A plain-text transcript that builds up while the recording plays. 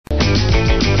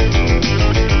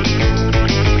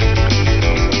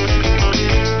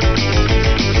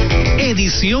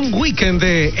versión weekend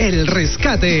de El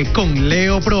Rescate con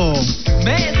Leo Pro.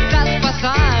 Me estás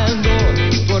pasando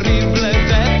tu horrible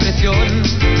depresión.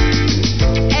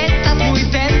 Estás muy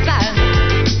tensa,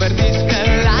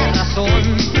 perdiste la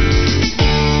razón.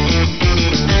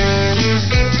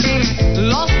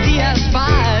 Los días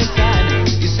pasan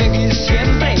y seguís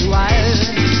siempre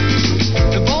igual.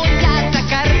 Voy a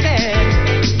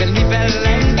sacarte del nivel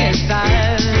en que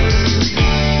estás.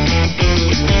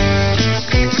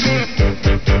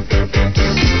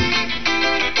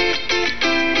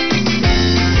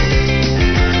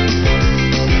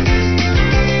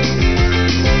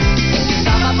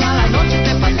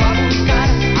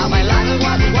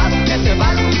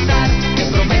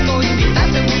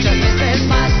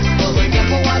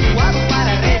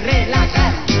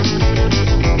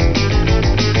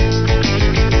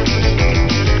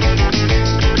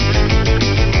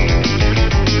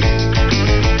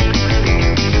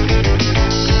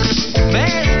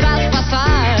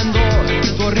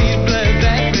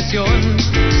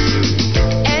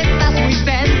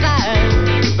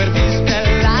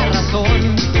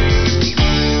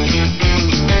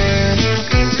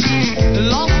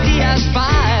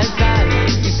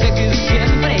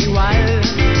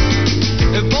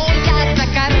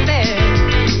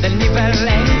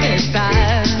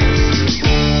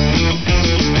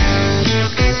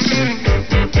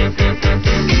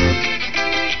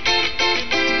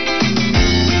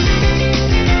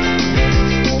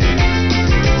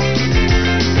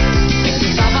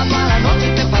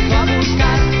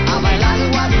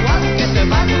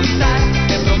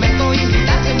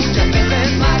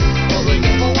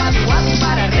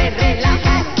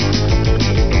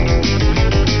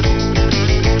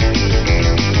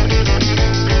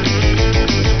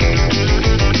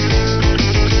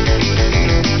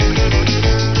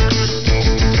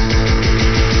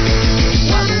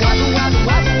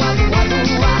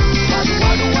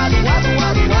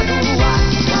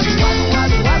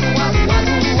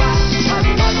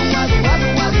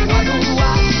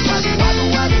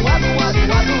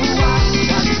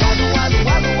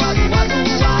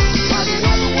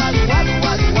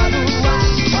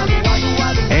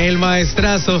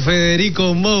 Maestrazo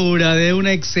Federico Moura, de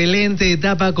una excelente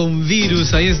etapa con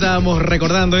Virus. Ahí estábamos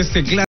recordando este clásico.